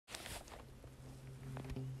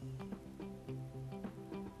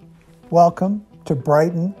Welcome to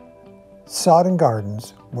Brighton Sod and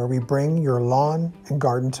Gardens, where we bring your lawn and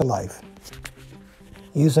garden to life.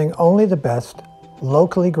 Using only the best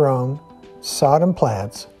locally grown sod and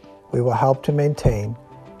plants, we will help to maintain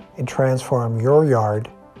and transform your yard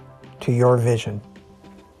to your vision.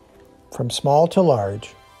 From small to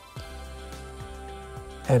large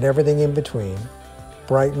and everything in between,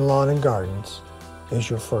 Brighton Lawn and Gardens is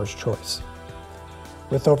your first choice.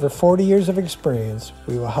 With over 40 years of experience,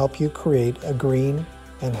 we will help you create a green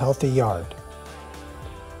and healthy yard.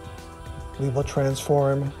 We will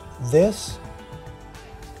transform this,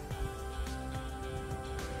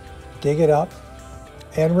 dig it up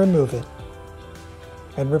and remove it,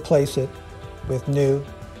 and replace it with new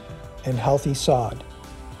and healthy sod.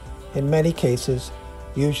 In many cases,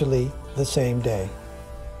 usually the same day.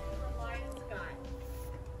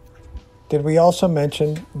 Did we also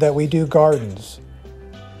mention that we do gardens?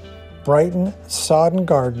 Brighton Sod and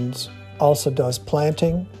Gardens also does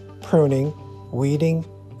planting, pruning, weeding,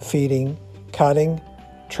 feeding, cutting,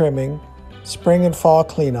 trimming, spring and fall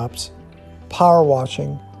cleanups, power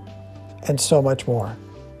washing, and so much more.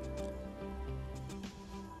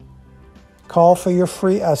 Call for your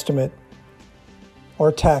free estimate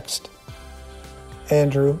or text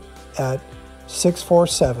Andrew at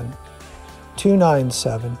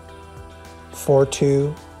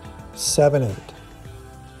 647-297-4278.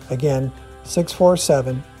 Again,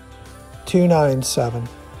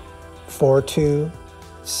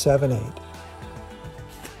 647-297-4278.